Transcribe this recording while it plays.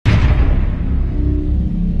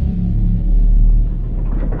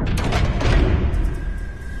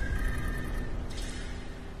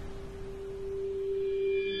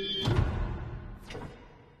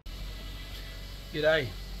G'day,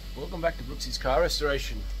 welcome back to Brooksy's Car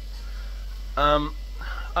Restoration.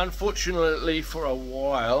 Unfortunately for a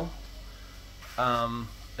while, and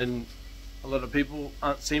a lot of people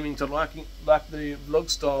aren't seeming to like the vlog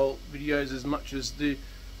style videos as much as the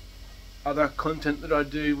other content that I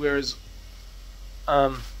do, whereas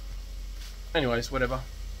anyways, whatever.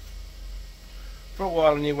 For a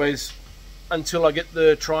while anyways, until I get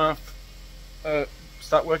the Triumph,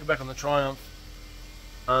 start working back on the Triumph.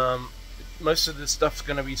 Most of the stuff's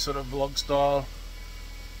going to be sort of vlog style.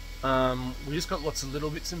 We just got lots of little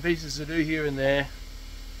bits and pieces to do here and there.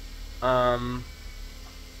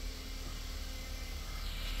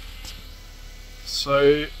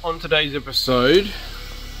 So on today's episode,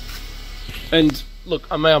 and look,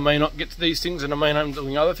 I may or may not get to these things, and I may end up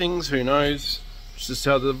doing other things, who knows. It's just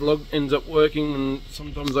how the vlog ends up working, and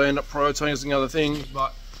sometimes I end up prioritizing other things.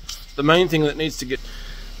 But the main thing that needs to get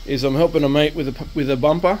is I'm helping a mate with a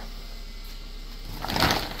bumper.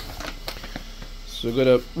 So we've got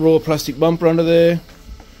a raw plastic bumper under there,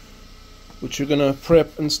 which we're going to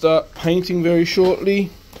prep and start painting very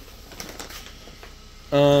shortly.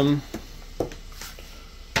 I've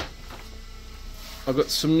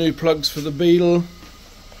got some new plugs for the Beetle.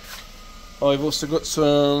 I've also got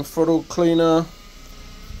some throttle cleaner,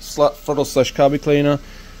 throttle slash carby cleaner.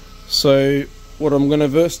 So what I'm going to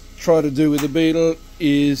first try to do with the Beetle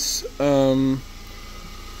is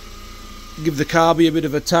give the carby a bit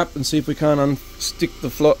of a tap and see if we can't unstick the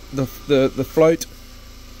float,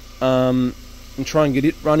 and try and get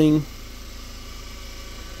it running.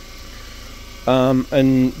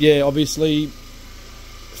 And yeah, obviously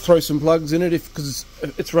throw some plugs in it because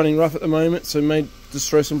it's running rough at the moment, so may just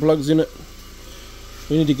throw some plugs in it.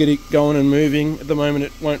 We need to get it going and moving. At the moment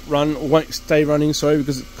it won't run, or won't stay running, sorry,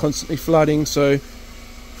 because it's constantly flooding. So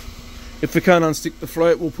if we can't unstick the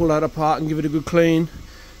float, we'll pull that apart and give it a good clean.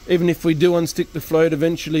 Even if we do unstick the float,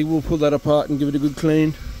 eventually we'll pull that apart and give it a good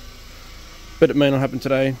clean. But it may not happen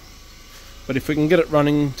today. But if we can get it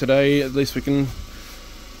running today, at least we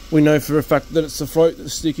know for a fact that it's the float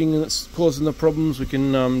that's sticking and it's causing the problems. We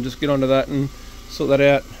can just get onto that and sort that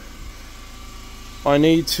out. I'm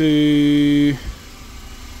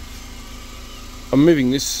moving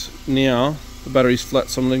this now. The battery's flat,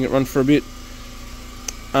 so I'm letting it run for a bit.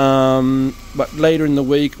 But later in the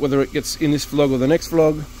week, whether it gets in this vlog or the next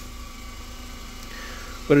vlog,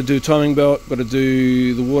 got to do timing belt, got to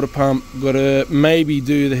do the water pump, got to maybe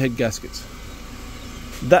do the head gaskets.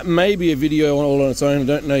 That may be a video all on its own, I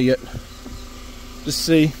don't know yet. Just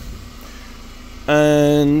see.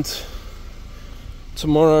 And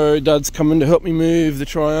tomorrow Dad's coming to help me move the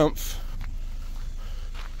Triumph,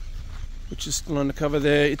 which is still undercover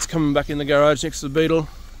there. It's coming back in the garage next to the Beetle,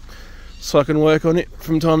 so I can work on it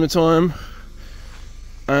from time to time.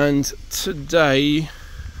 And today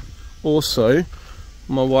also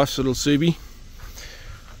my wife's little Subi,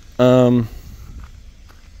 so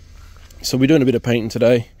we're doing a bit of painting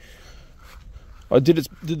today. I did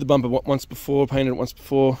the bumper once before, painted it once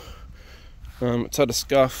before. It's had a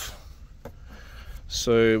scuff,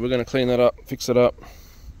 so we're going to clean that up, fix it up,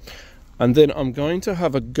 and then I'm going to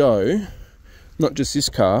have a go, not just this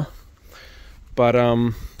car, but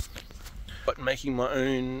making my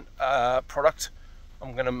own product.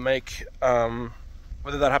 I'm going to make,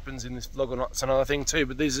 whether that happens in this vlog or not, it's another thing too,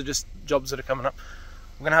 but these are just jobs that are coming up.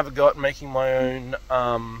 I'm going to have a go at making my own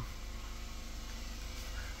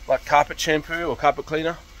like carpet shampoo or carpet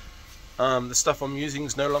cleaner. The stuff I'm using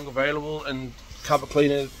is no longer available, and carpet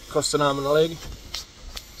cleaner costs an arm and a leg.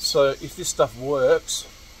 So if this stuff works,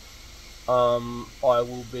 I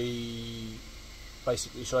will be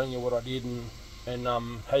basically showing you what I did and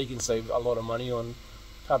how you can save a lot of money on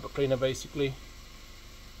carpet cleaner basically.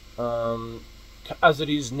 As it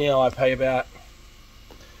is now, I pay about,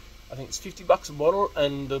 I think it's $50 a bottle,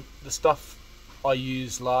 and the stuff I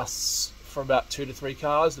use lasts for about 2 to 3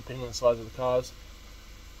 cars, depending on the size of the cars.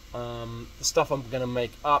 The stuff I'm going to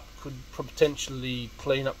make up could potentially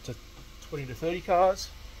clean up to 20 to 30 cars,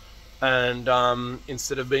 and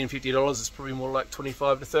instead of being $50, it's probably more like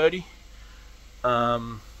 25 to 30.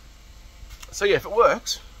 So yeah, if it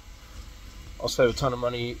works, I'll save a ton of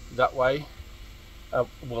money that way.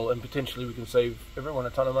 Well, and potentially we can save everyone a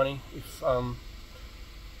ton of money if,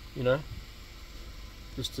 you know,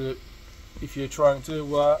 if you're trying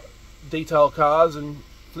to detail cars and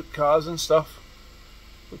flip cars and stuff,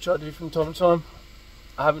 which I do from time to time.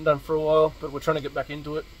 I haven't done for a while, but we're trying to get back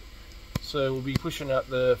into it. So we'll be pushing out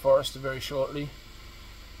the Forester very shortly.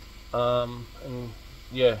 And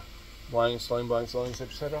yeah, buying and selling,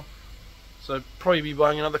 etc. So probably be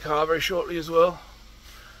buying another car very shortly as well.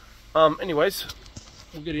 Anyways,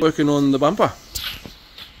 we'll get working on the bumper.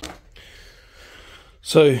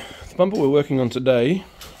 So the bumper we're working on today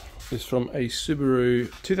is from a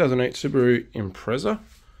 2008 Subaru Impreza,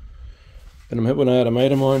 and I'm helping out a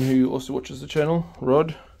mate of mine who also watches the channel,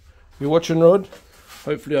 Rod. You're watching, Rod?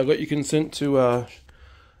 Hopefully I got your consent to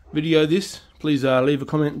video this. Please leave a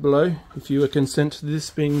comment below if you consent to this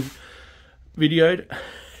being videoed.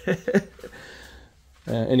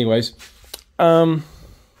 Anyways, yeah,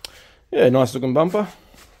 nice looking bumper.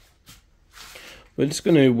 We're just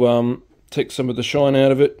going to take some of the shine out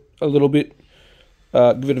of it a little bit,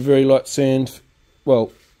 give it a very light sand.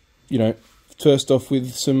 Well, you know, first off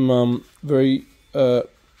with some very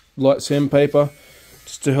light sandpaper,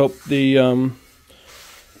 just to help the what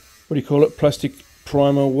do you call it, plastic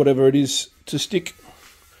primer, whatever it is, to stick.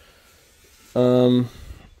 And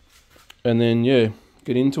then yeah,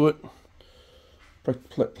 get into it,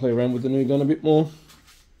 play around with the new gun a bit more.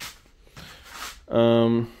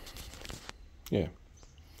 Yeah.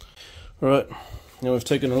 Alright, now we've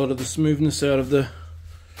taken a lot of the smoothness out of the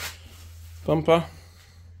bumper.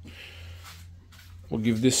 We'll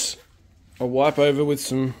give this a wipe over with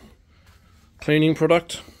some cleaning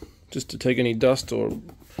product, just to take any dust or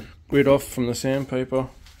grit off from the sandpaper.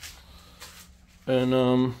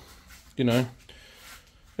 And you know,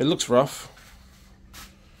 it looks rough,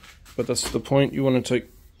 but that's the point. You want to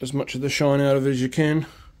take as much of the shine out of it as you can.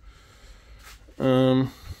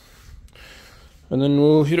 And then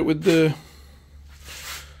we'll hit it with the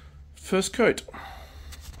first coat,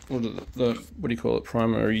 or the what do you call it,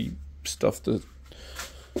 primary stuff, the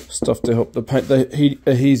stuff to help the paint, the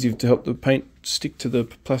adhesive to help the paint stick to the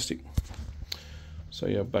plastic. So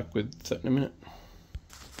yeah, back with that in a minute.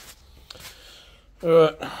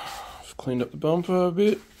 Alright, I've cleaned up the bumper a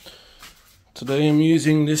bit. Today I'm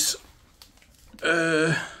using this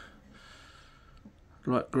light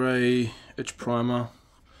grey etch primer.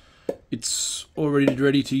 It's already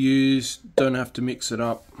ready to use, don't have to mix it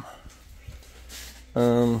up.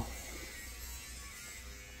 So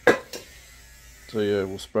yeah,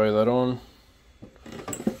 we'll spray that on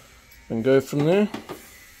and go from there.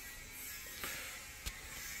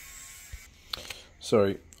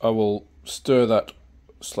 Sorry, I will stir that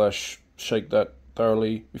 / shake that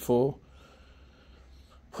thoroughly before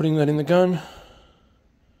putting that in the gun,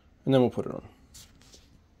 and then we'll put it on.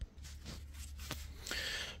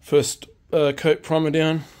 First coat primer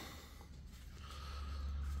down.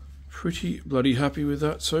 Pretty bloody happy with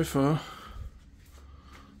that so far.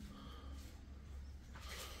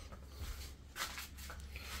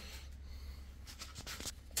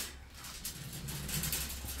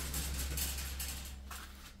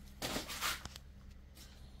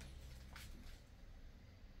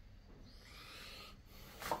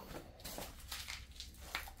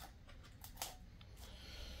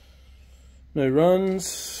 No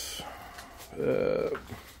runs.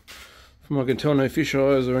 From what I can tell, no fish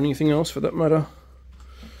eyes or anything else for that matter.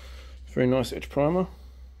 Very nice etch primer.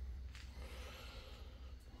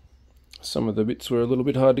 Some of the bits were a little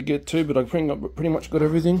bit hard to get to, but I pretty much got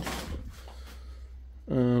everything.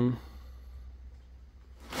 Yeah,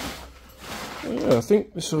 I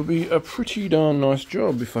think this will be a pretty darn nice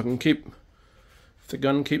job if the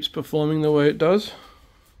gun keeps performing the way it does.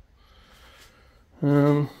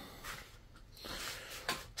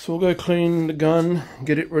 So we'll go clean the gun,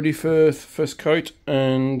 get it ready for first coat,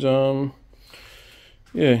 and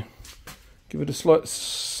yeah, give it a slight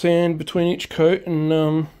sand between each coat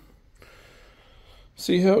and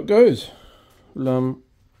see how it goes. Well,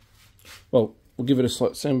 we'll give it a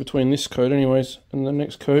slight sand between this coat anyways and the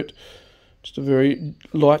next coat, just a very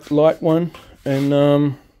light one,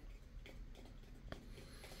 and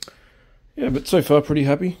yeah, but so far pretty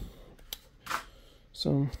happy.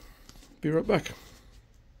 So be right back.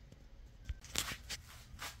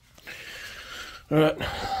 Alright,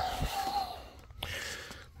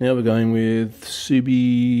 now we're going with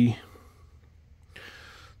Subi.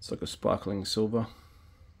 It's like a sparkling silver,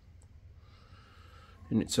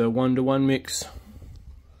 and it's a 1-to-1 mix,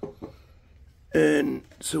 and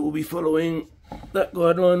so we'll be following that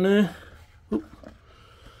guideline there. Oop.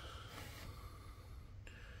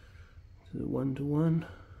 The 1-to-1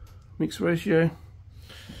 mix ratio,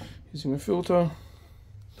 using a filter.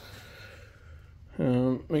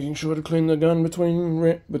 Making sure to clean the gun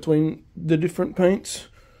between the different paints.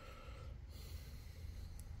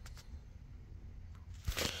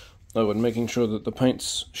 Oh, and making sure that the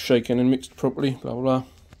paint's shaken and mixed properly, blah blah blah.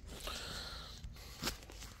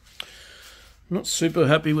 Not super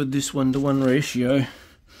happy with this 1-to-1 ratio.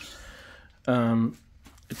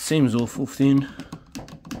 It seems awful thin.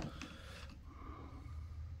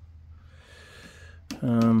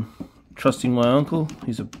 Trusting my uncle,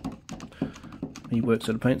 he works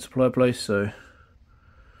at a paint supply place, so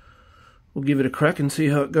we'll give it a crack and see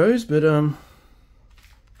how it goes. But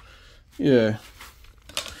yeah,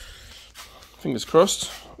 fingers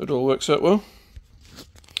crossed it all works out well.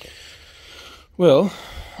 Well,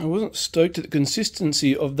 I wasn't stoked at the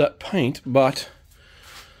consistency of that paint, but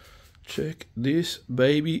check this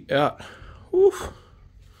baby out. Oof.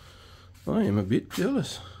 I am a bit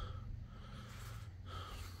jealous.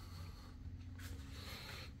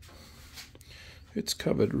 It's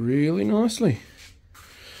covered really nicely.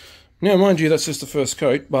 Now, mind you, that's just the first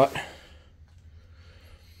coat, but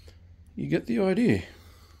you get the idea.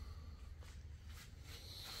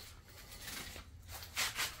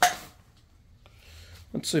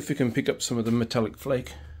 Let's see if we can pick up some of the metallic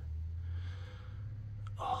flake.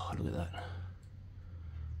 Oh, look at that.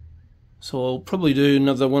 So I'll probably do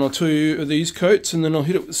another 1 or 2 of these coats and then I'll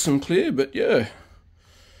hit it with some clear, but yeah.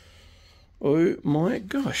 Oh my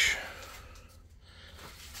gosh.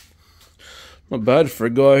 Not bad for a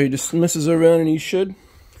guy who just messes around in his shed.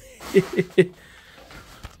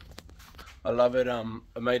 I love it.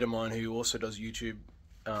 A mate of mine who also does YouTube,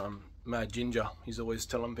 Mad Ginger, he's always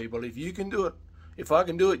telling people, if you can do it, if I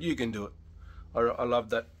can do it, you can do it. I love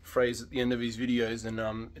that phrase at the end of his videos,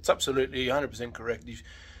 and it's absolutely 100% correct.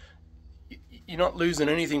 You're not losing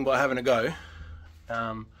anything by having a go.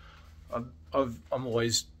 I'm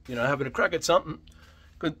always, having a crack at something.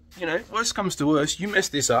 But, worst comes to worst, you mess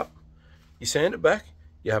this up, you sand it back,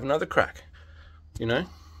 you have another crack.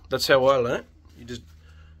 That's how I learnt. You just,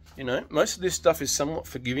 most of this stuff is somewhat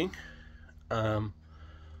forgiving. But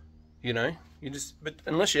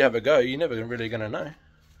unless you have a go, you're never really going to know.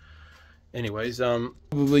 Anyways,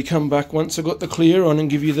 probably come back once I got the clear on and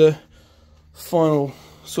give you the final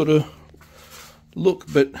sort of look,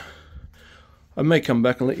 but I may come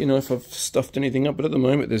back and let you know if I've stuffed anything up, but at the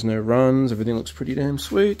moment there's no runs, everything looks pretty damn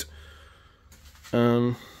sweet.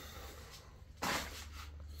 I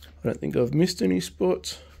don't think I've missed any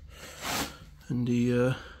spots, and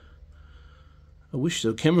I wish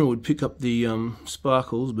the camera would pick up the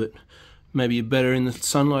sparkles, but maybe better in the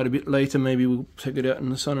sunlight a bit later. Maybe we'll take it out in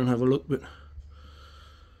the sun and have a look, but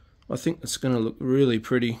I think it's going to look really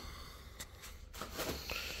pretty.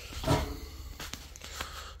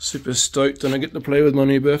 Super stoked, and I get to play with my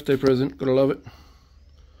new birthday present. Gotta love it.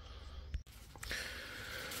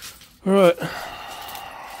 Alright,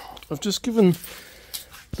 I've just given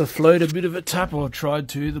the float a bit of a tap, or tried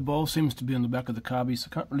to. The bowl seems to be on the back of the carby, so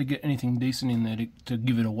I can't really get anything decent in there to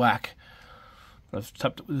give it a whack. I've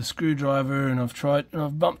tapped it with a screwdriver, and I've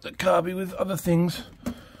bumped the carby with other things.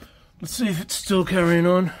 Let's see if it's still carrying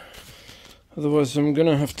on. Otherwise I'm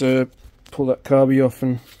gonna have to pull that carby off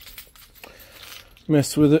and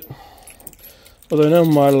mess with it. Although now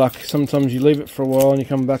my luck, sometimes you leave it for a while and you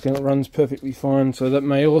come back and it runs perfectly fine, so that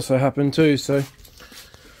may also happen too. So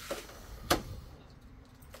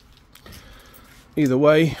either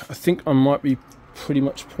way, I think I might be pretty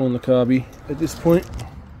much pulling the carby at this point.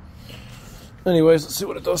 Anyways, let's see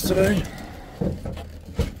what it does today.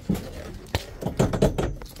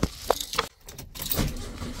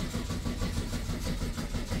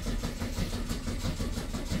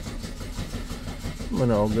 Come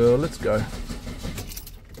on, old girl, let's go.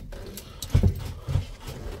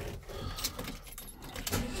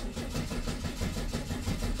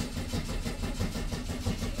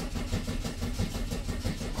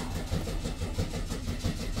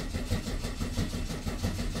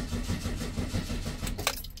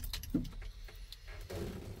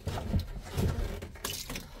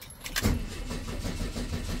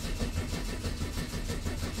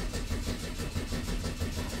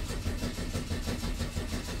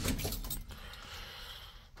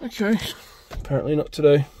 Okay, apparently not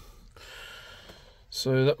today.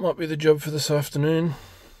 So that might be the job for this afternoon.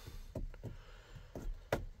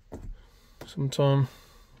 Sometime.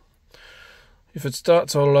 If it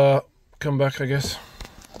starts, I'll come back, I guess.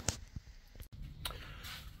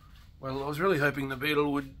 Well, I was really hoping the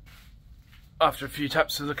Beetle would, after a few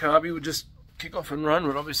taps of the carby, would just kick off and run,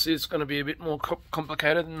 but obviously it's going to be a bit more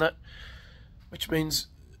complicated than that, which means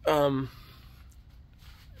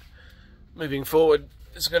moving forward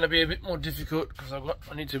it's going to be a bit more difficult, because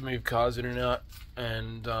I need to move cars in and out,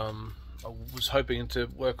 and I was hoping to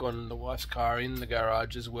work on the wife's car in the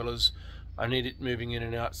garage, as well as I need it moving in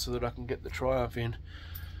and out so that I can get the Triumph in.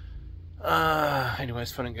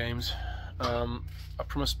 Anyways, fun and games. I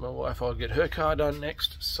promised my wife I'll get her car done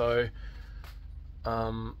next, so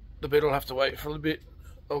the Beetle will have to wait for a little bit.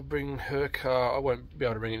 I'll bring her car, I won't be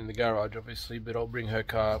able to bring it in the garage obviously, but I'll bring her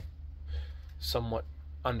car somewhat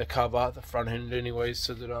undercover, the front end anyways,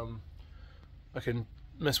 so that I can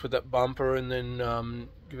mess with that bumper, and then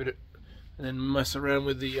give it and then mess around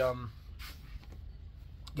with the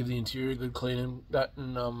give the interior a good clean and that,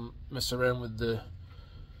 and mess around with the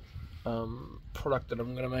product that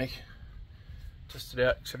I'm going to make, test it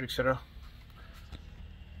out, etc, etc.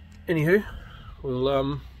 Anywho,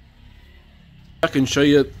 we'll I can show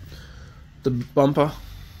you the bumper.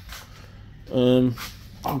 I'm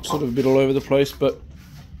sort of a bit all over the place, but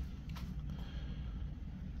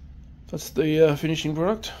that's the finishing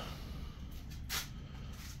product.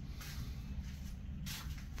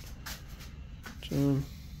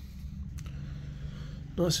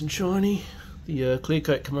 Nice and shiny. The clear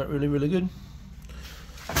coat came out really good,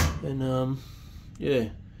 and yeah,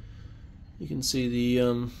 you can see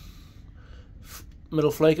the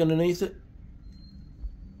metal flake underneath it.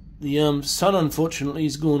 The sun unfortunately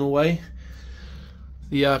is gone away.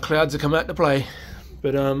 The clouds have come out to play,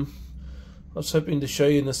 but I was hoping to show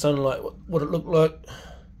you in the sunlight what it looked like,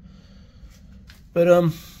 but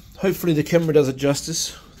hopefully the camera does it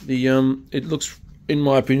justice. The it looks, in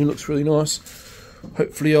my opinion, looks really nice.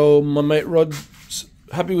 Hopefully my mate Rod's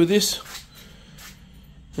happy with this.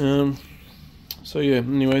 So yeah,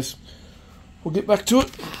 anyways, we'll get back to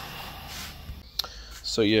it.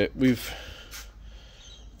 So yeah, we've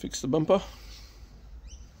fixed the bumper.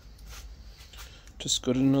 Just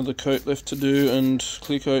got another coat left to do, and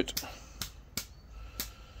clear coat.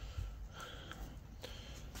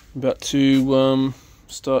 About to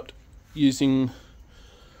start using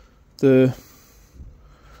the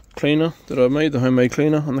cleaner that I made, the homemade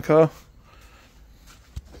cleaner on the car.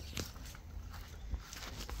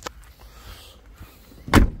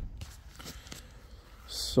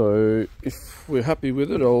 So if we're happy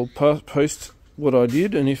with it, I'll post what I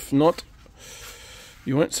did, and if not,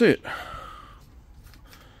 you won't see it.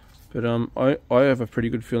 But I have a pretty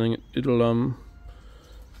good feeling it'll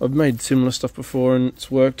I've made similar stuff before and it's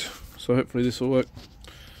worked, so hopefully this will work.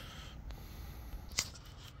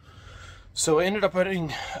 So I ended up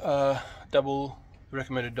adding double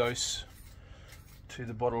recommended dose to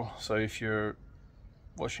the bottle. So if your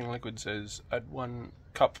washing liquid says add 1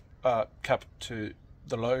 cup cap to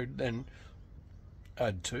the load, then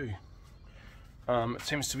add 2. It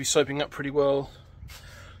seems to be soaping up pretty well.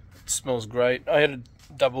 It smells great. I added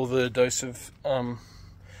double the dose of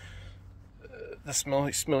the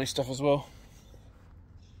smelly stuff as well.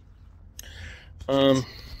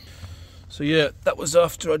 So yeah, that was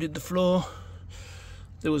after I did the floor.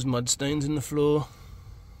 There was mud stains in the floor.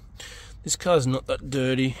 This car's not that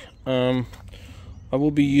dirty. I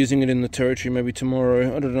will be using it in the territory maybe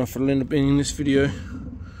tomorrow. I don't know if it'll end up being in this video.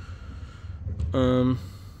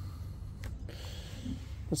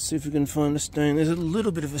 Let's see if we can find a stain. There's a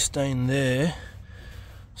little bit of a stain there.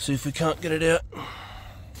 See if we can't get it out.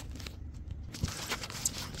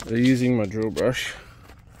 They're using my drill brush.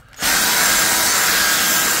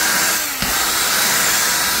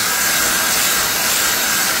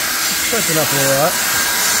 Soaking up alright.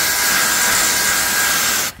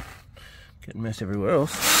 Getting mess everywhere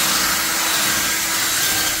else.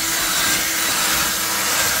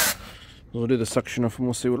 We'll do the suction off and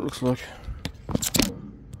we'll see what it looks like.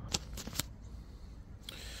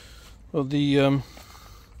 Well, the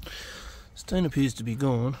stain appears to be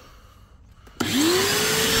gone.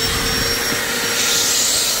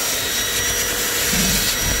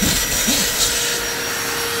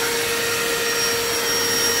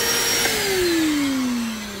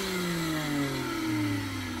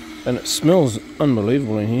 And it smells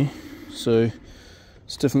unbelievable in here, so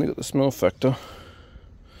it's definitely got the smell factor.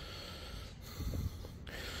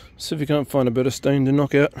 See if we can't find a better stain to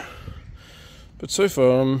knock out. But so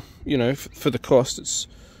far, you know, for the cost, it's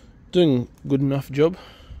doing a good enough job.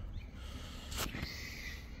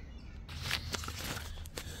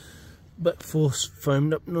 Back force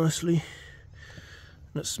foamed up nicely,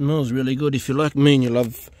 and it smells really good. If you're like me and you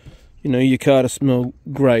love, you know, your car to smell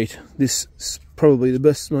great, this is probably the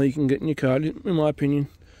best smell you can get in your car, in my opinion.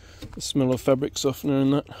 The smell of fabric softener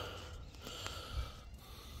and that.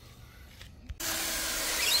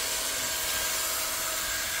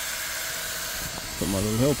 Got my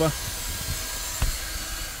little helper.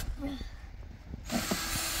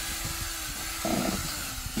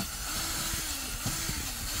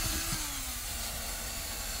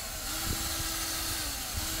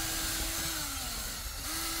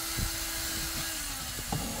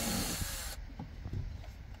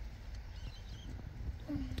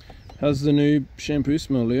 How's the new shampoo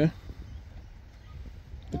smell, Leo?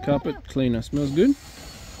 The carpet cleaner smells good?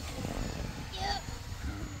 Yep.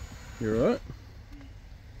 You alright?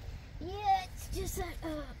 Yeah, it's just that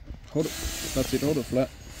Hold it. That's it, hold it flat.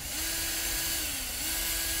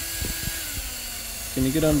 Can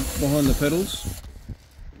you get behind the pedals?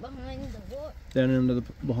 behind the what? Down under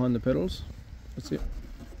behind the pedals. That's it.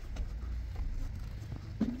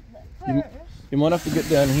 You might have to get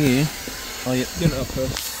down here. Oh yeah, get it up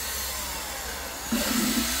first.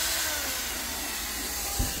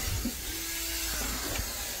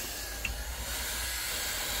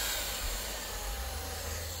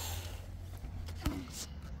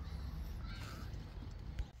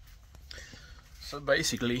 So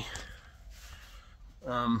basically,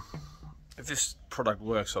 if this product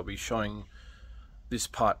works, I'll be showing this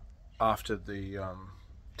part after the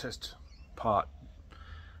test part.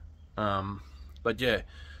 But yeah,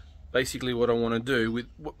 basically what I want to do with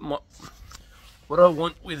what I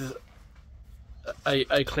want with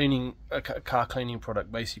a car cleaning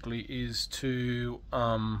product basically is to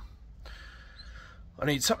I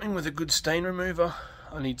need something with a good stain remover.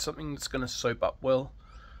 I need something that's going to soap up well,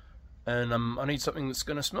 and I need something that's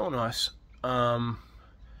going to smell nice.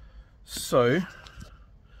 So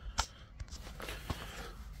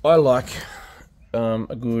I like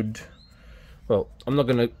a good, well, I'm not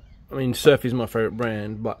gonna, I mean, Surf is my favorite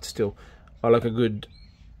brand, but still I like a good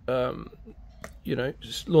you know,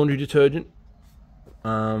 just laundry detergent.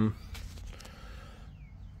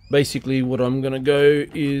 Basically what I'm gonna go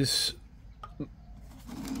is,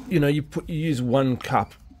 you know, you use 1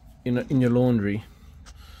 cup in your laundry.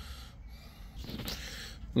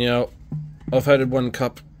 Now I've had 1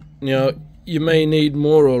 cup. Now you may need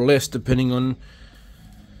more or less depending on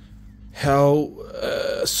how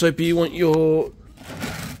soapy you want your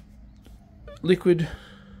liquid.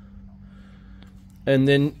 And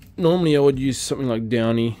then normally I would use something like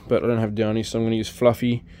Downy, but I don't have Downy, so I'm going to use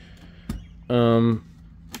Fluffy. And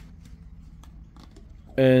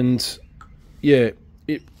yeah,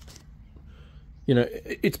 you know,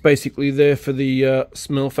 it's basically there for the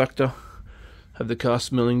smell factor, have the car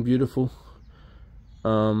smelling beautiful.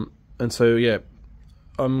 And so yeah,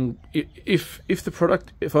 if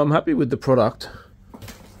I'm happy with the product,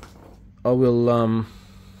 I will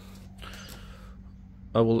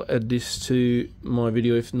add this to my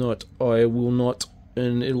video. If not, I will not,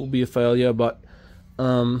 and it will be a failure. But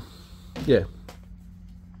yeah,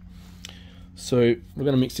 so we're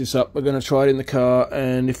going to mix this up, we're going to try it in the car,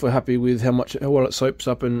 and if we're happy with how well it soaps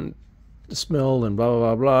up and the smell and blah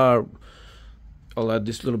blah blah blah, I'll add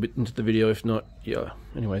this little bit into the video. If not, yeah,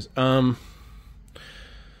 anyways, oh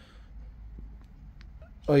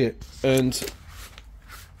yeah, and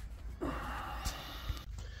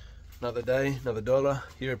another day, another dollar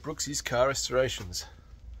here at Brooksy's Car Restorations.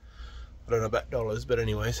 I don't know about dollars, but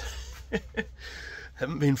anyways,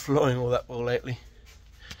 haven't been flying all that well lately.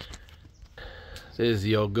 There's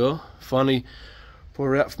the old girl. Finally brought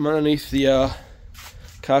her out from underneath the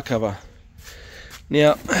car cover.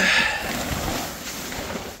 Now,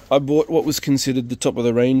 I bought what was considered the top of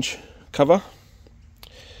the range cover.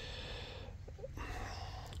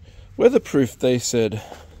 Weatherproof, they said.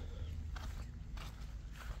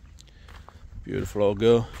 Beautiful old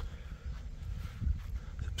girl.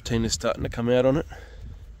 The patina's starting to come out on it.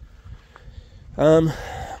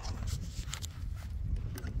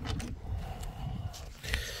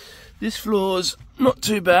 This floor's not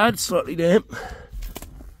too bad, slightly damp.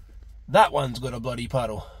 That one's got a bloody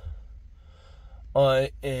puddle. I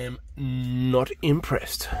am not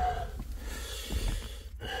impressed.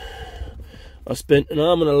 I spent an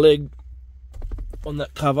arm and a leg on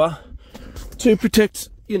that cover to protect,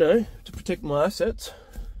 you know, to protect my assets.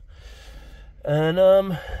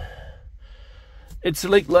 And it's a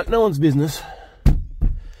leak like no one's business.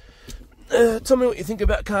 Tell me what you think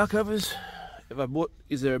about car covers. If I bought,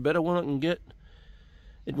 is there a better one I can get?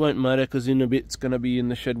 It won't matter because in a bit it's going to be in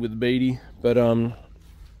the shed with Beety. But I'd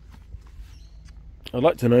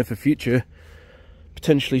like to know for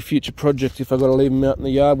potentially future projects, if I've got to leave them out in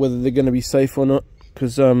the yard, whether they're going to be safe or not.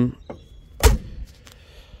 Because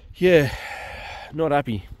yeah, not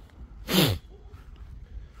happy.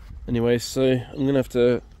 Anyway, so I'm going to have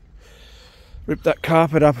to rip that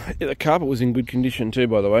carpet up. Yeah, the carpet was in good condition too,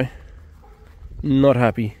 by the way. Not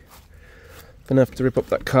happy. Gonna have to rip up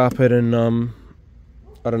that carpet and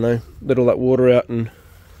I don't know, let all that water out and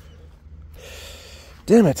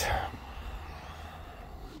damn it,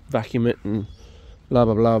 vacuum it and blah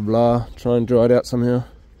blah blah blah, try and dry it out somehow.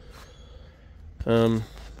 But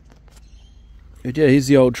yeah, here's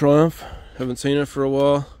the old Triumph. Haven't seen her for a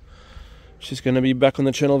while. She's going to be back on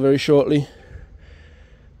the channel very shortly.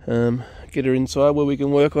 Get her inside where we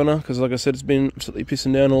can work on her, because like I said, it's been absolutely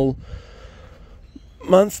pissing down all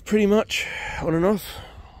month pretty much, on and off.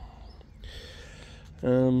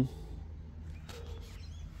 So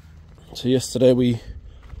yesterday we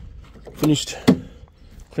finished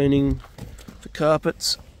cleaning the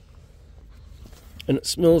carpets, and it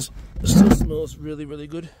still smells really, really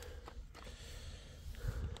good.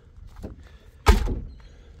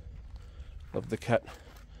 of the cat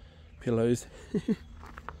pillows.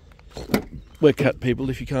 We're cat people,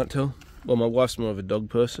 if you can't tell. Well, my wife's more of a dog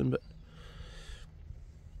person, but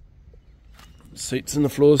seats and the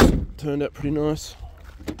floors turned out pretty nice.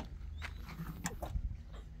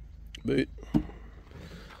 But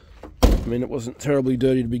I mean, it wasn't terribly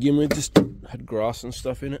dirty to begin with, just had grass and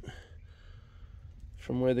stuff in it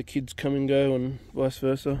from where the kids come and go, and vice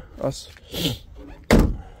versa, us.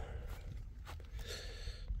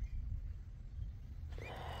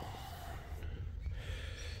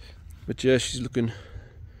 But yeah, she's looking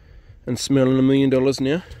and smelling $1 million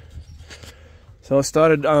now. So I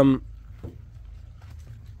started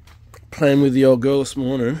playing with the old girl this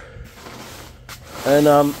morning,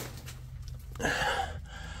 and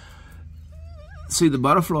see the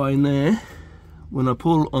butterfly in there when I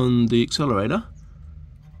pull on the accelerator.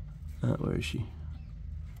 Where is she?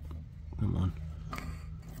 Come on.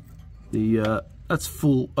 The that's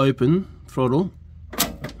full open throttle.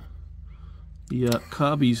 The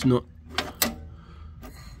carby's not.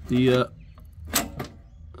 The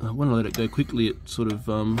when I let it go quickly, it sort of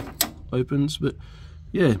opens. But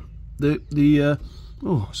yeah,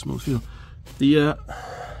 oh, small fuel. The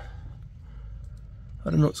I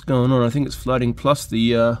don't know what's going on. I think it's flooding. Plus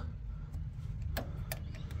the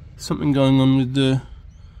something going on with the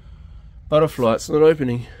butterfly. It's not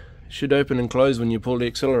opening. It should open and close when you pull the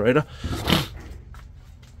accelerator.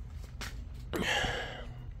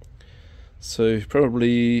 So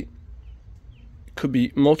probably could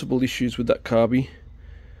be multiple issues with that carby.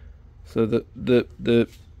 So the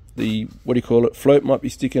what do you call it? Float might be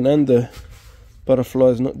sticking, and the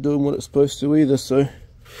butterfly's not doing what it's supposed to either. So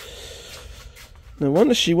no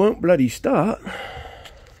wonder she won't bloody start.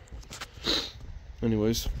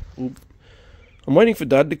 Anyways, I'm waiting for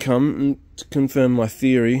Dad to come and to confirm my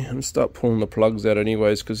theory and start pulling the plugs out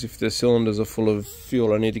anyways, because if the cylinders are full of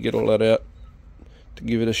fuel, I need to get all that out to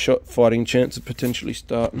give it a fighting chance of potentially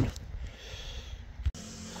starting.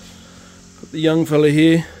 Got the young fella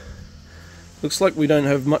here. Looks like we don't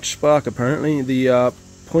have much spark apparently. The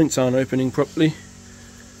points aren't opening properly.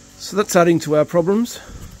 So that's adding to our problems,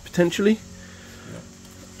 potentially.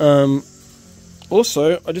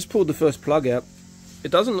 Also, I just pulled the first plug out. It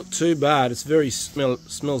doesn't look too bad. It's very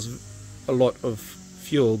smells a lot of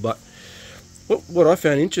fuel, but what I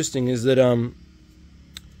found interesting is that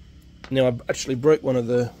now I actually broke one of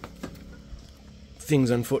the things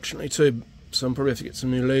unfortunately too, so I'm probably have to get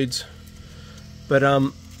some new leads. But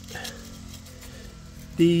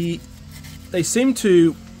they seem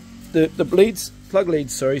to the plug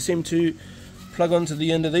leads, sorry, seem to plug onto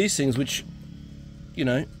the end of these things, which, you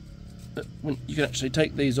know, when you can actually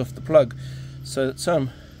take these off the plug. So it's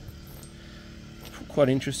quite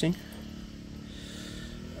interesting.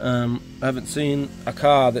 I haven't seen a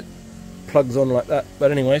car that plugs on like that,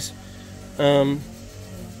 but anyways,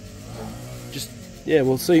 just yeah,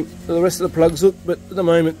 we'll see how the rest of the plugs look, but at the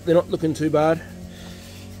moment they're not looking too bad.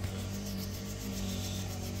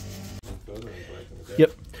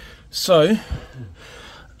 Yep. So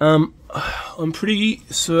I'm pretty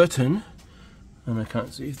certain, and I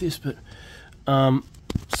can't see this, but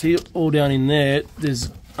see all down in there, there's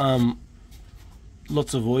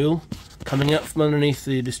lots of oil coming out from underneath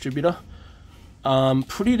the distributor.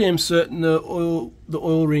 Pretty damn certain the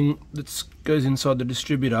oil ring that goes inside the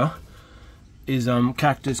distributor is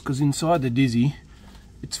cactus, because inside the Dizzy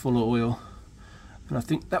it's full of oil. And I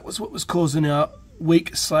think that was what was causing our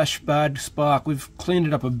weak / bad spark. We've cleaned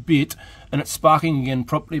it up a bit and it's sparking again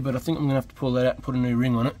properly, but I think I'm gonna have to pull that out and put a new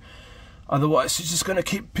ring on it. Otherwise it's just gonna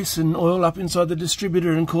keep pissing oil up inside the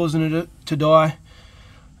distributor and causing it to die.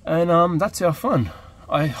 And that's our fun.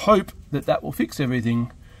 I hope that will fix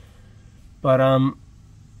everything. But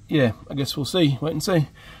yeah, I guess we'll see. Wait and see.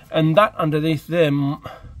 And that underneath them,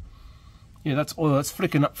 yeah, that's oil. That's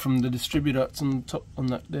flicking up from the distributor. It's on top, on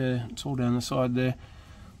that there. It's all down the side there.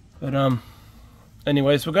 But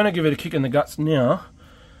anyways, we're going to give it a kick in the guts now,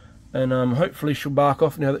 and hopefully she'll bark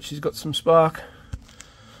off now that she's got some spark.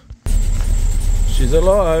 She's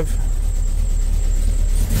alive.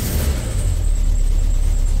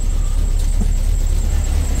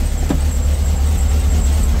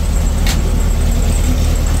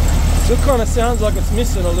 Still kind of sounds like it's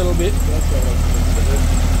missing a little bit.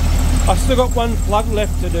 I've still got one plug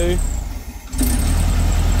left to do.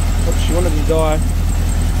 But she wanted to die.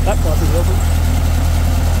 That might be helpful.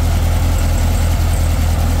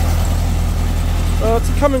 Well, it's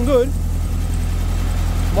coming good.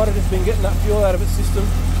 Might have just been getting that fuel out of its system.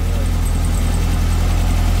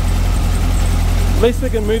 At least we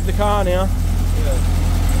can move the car now.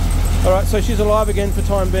 Yeah. Alright, so she's alive again for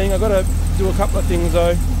time being. I've got to do a couple of things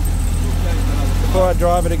though before I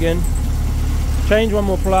drive it again. change one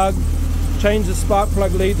more plug, change the spark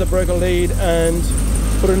plug lead, the broke a lead, and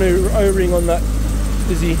put a new O-ring on that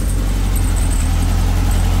Beety.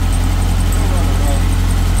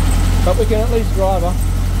 But we can at least drive her.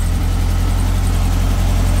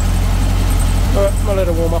 Alright, I'll let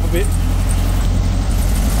her warm up a bit.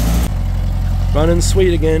 Running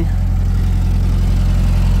sweet again.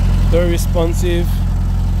 Very responsive.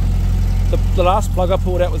 The last plug I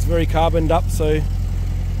pulled out was very carboned up, so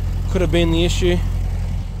could have been the issue.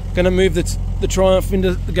 Gonna move the Triumph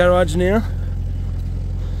into the garage now.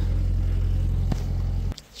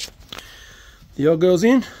 The old girl's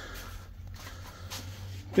in.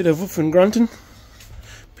 Bit of woof and grunting.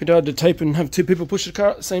 Bit hard to tape and have two people push the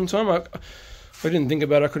car at the same time. I didn't think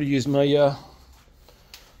about it. I could have used my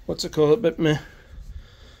what's it called? But meh,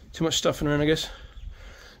 too much stuff in around, I guess.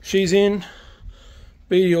 She's in.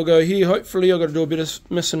 Beety will go here. Hopefully, I've got to do a bit of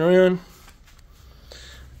messing around.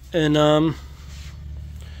 And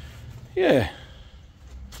yeah.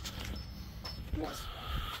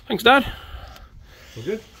 Thanks, Dad. All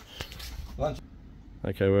good. Lunch.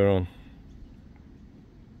 Okay, we're on.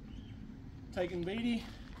 Taking Beety.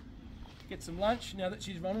 Get some lunch now that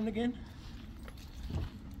she's running again.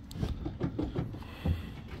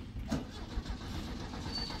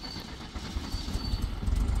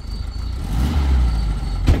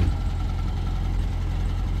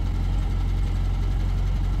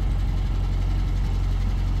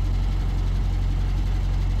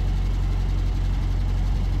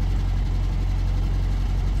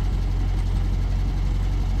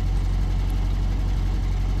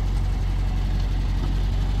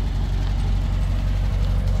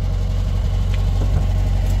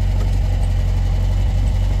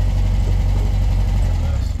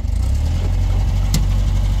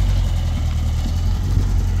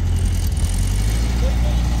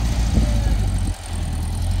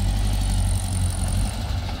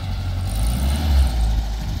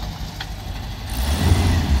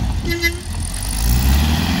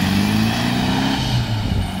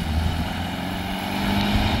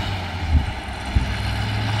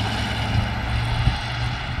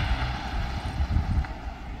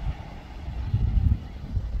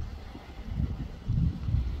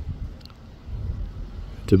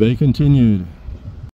 To be continued.